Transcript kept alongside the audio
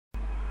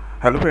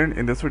Hello friend,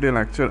 in this video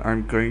lecture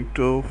I'm going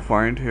to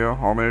find here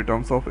how many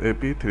terms of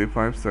AP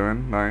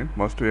 3579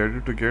 must be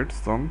added to get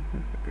sum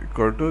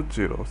equal to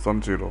 0,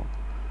 sum 0.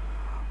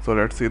 So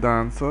let's see the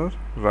answer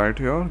right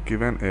here.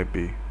 Given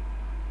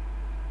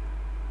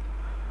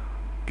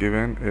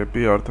AP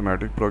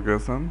arithmetic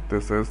progression,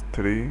 this is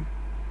 3,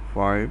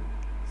 5,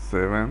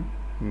 7,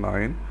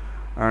 9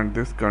 and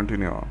this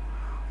continue on.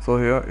 So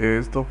here A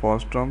is the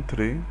first term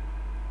 3,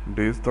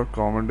 D is the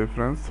common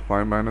difference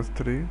 5 minus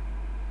 3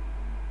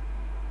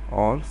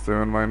 or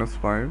 7 minus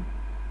 5.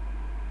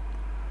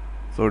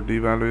 So D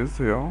value is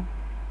here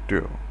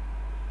 2.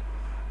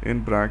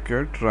 In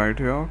bracket right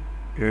here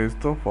A is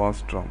the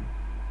first term.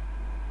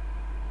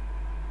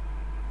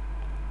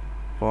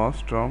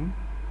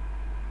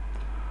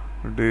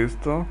 D is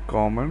the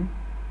common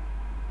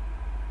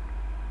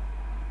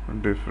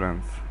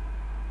difference.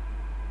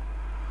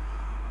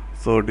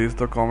 So D is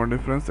the common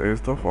difference, A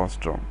is the first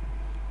term.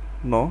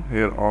 Now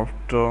here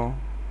after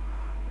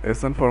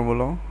Sn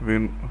formula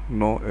we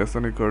know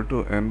Sn equal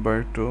to n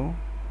by 2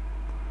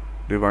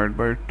 divided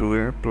by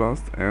 2a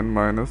plus n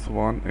minus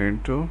 1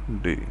 into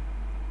d,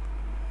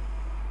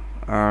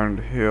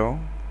 and here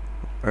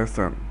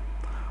Sn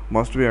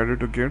must be added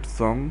to get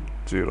sum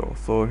 0.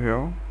 So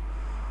here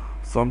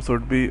sum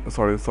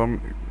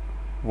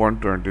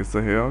 120.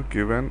 So here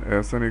given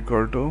Sn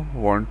equal to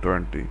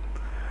 120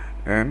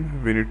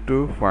 and we need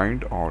to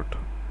find out.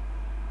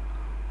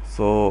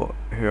 So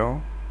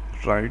here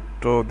write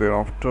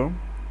thereafter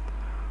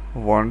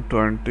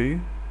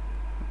 120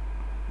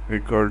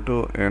 equal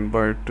to n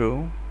by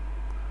 2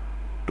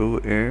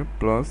 2a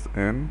plus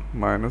n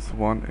minus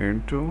 1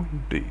 into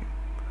d.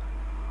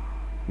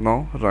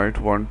 Now write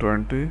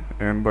 120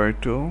 n by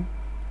 2.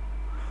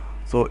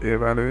 So a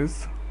value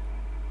is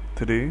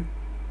 3,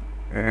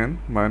 n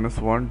minus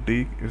 1,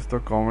 d is the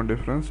common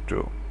difference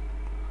 2.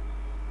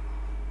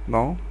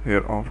 Now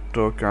here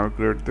after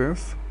calculate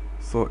this.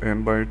 So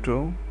n by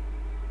 2,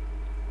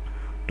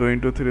 2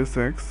 into 3 is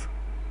 6.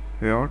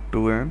 Here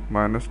 2n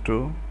minus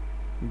 2,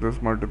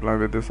 this multiply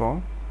with this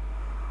all.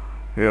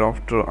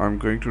 Hereafter I am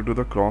going to do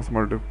the cross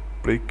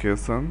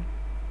multiplication.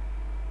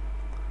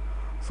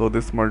 So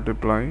this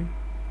multiply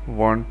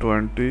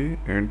 120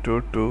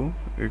 into 2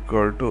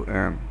 equal to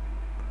n.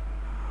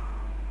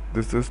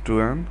 This is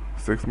 2n,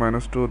 6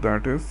 minus 2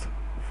 that is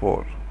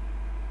 4.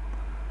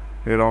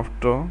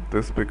 Hereafter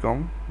this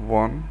become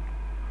 1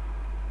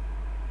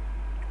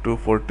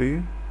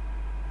 240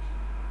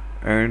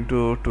 n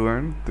into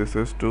 2n, this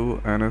is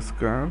 2n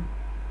square,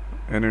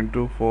 n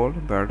into 4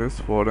 that is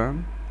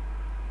 4n.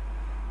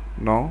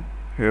 Now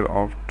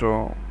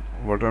hereafter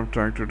what I am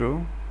trying to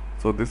do,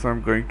 so this I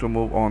am going to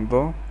move on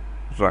the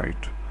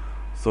right.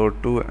 So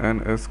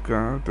 2n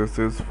square, this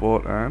is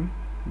 4n,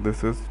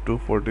 this is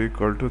 240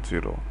 equal to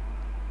 0.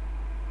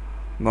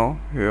 Now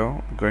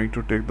here going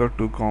to take the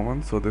 2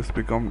 common, so this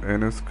become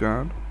n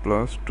square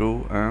plus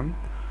 2n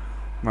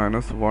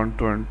minus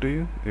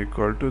 120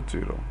 equal to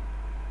 0.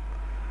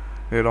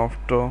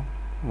 Hereafter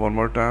one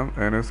more time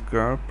n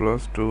square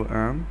plus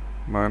 2n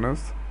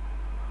minus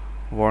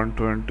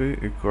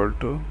 120 equal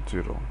to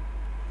 0.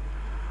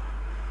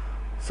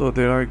 So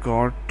there I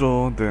got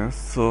this.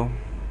 So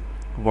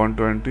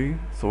 120.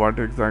 So what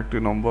exactly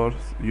numbers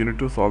you need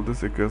to solve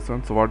this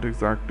equation? So what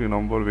exactly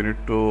number we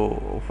need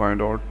to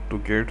find out to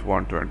get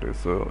 120?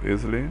 So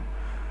easily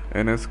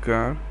n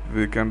square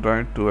we can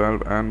write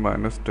 12n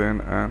minus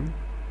 10n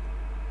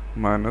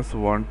minus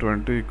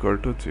 120 equal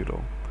to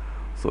 0.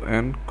 So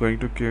n going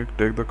to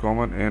take the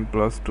common n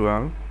plus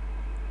 12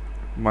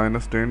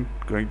 minus 10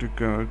 going to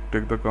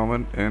take the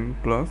common n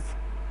plus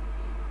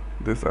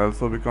this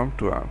also become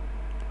 12.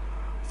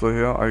 So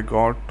here I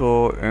got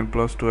n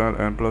plus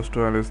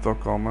 12 is the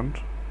common,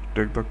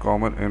 take the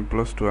common n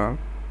plus 12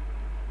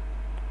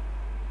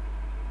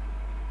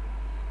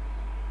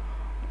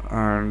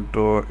 and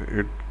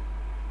it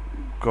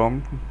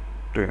come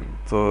 10.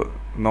 So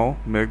now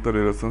make the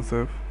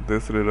relationship,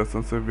 this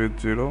relationship with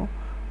 0,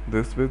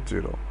 this with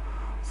 0.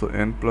 So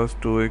n plus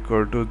 2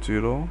 equal to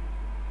 0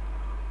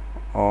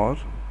 or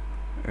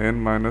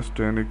n minus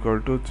 10 equal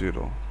to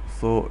 0.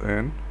 So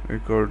n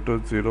equal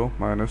to 0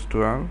 minus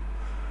 12,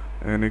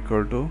 n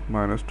equal to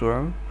minus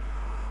 12.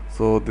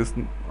 So this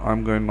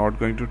I'm not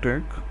going to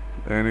take.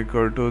 N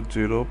equal to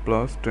 0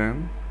 plus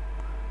 10,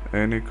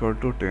 n equal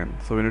to 10.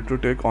 So we need to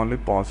take only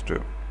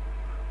positive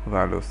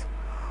values.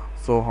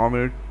 So how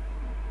many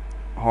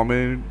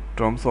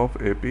terms of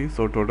AP?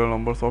 So total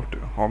numbers of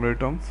how many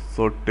terms?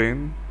 So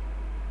 10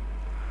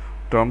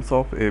 terms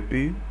of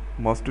AP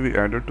must be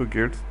added to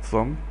get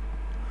sum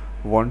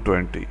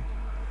 120.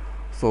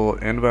 So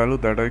n value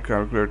that I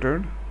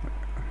calculated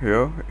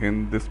here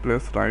in this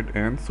place, write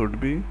n should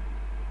be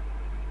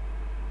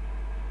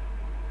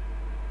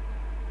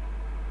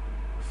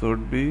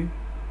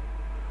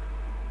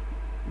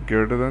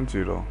greater than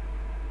 0.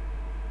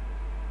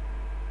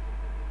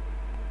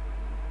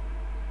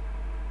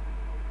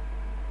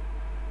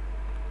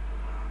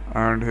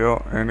 And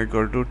here n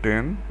equal to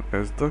 10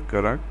 is the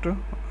correct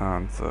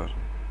answer.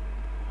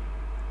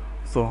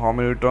 So how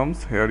many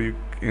terms? Here you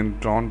in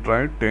round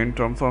right, 10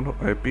 terms of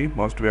AP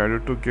must be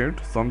added to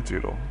get sum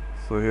 0.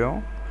 So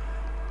here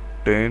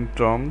 10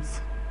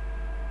 terms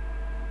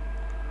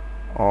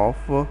of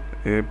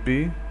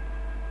AP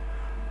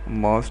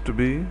must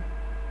be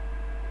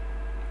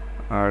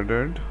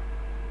added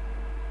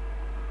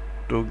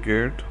to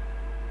get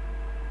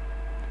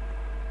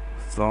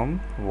sum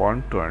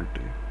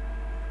 120.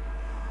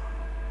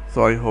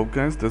 So I hope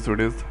guys this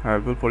video is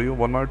helpful for you.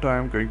 One more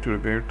time I'm going to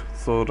repeat.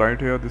 So right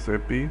here this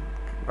AP,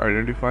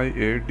 identify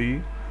A,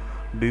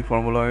 D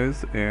formula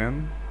is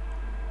n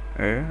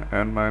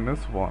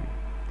minus 1.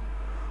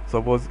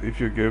 Suppose if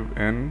you give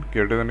n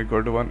greater than or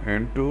equal to 1,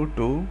 n2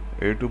 2,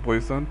 A2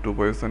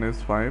 position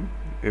is 5,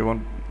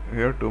 A1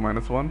 here 2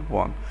 minus 1,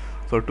 1.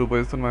 So 2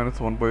 position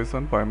minus 1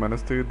 position, 5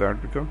 minus 3, that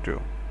become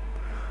 2.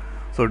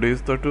 So D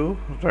is the 2,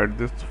 write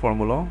this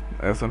formula,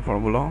 Sn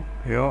formula,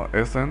 here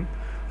Sn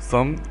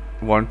sum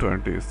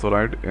 120. So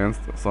write n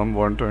sum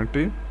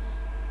 120.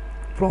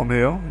 From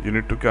here you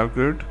need to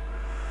calculate,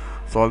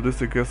 solve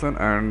this equation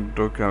and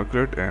to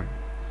calculate n.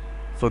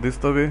 So this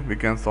is the way we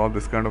can solve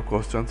this kind of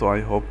question. So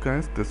I hope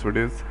guys this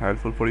video is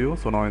helpful for you.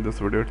 So now in this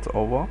video it's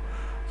over.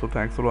 So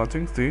thanks for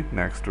watching. See you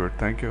next video.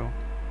 Thank you.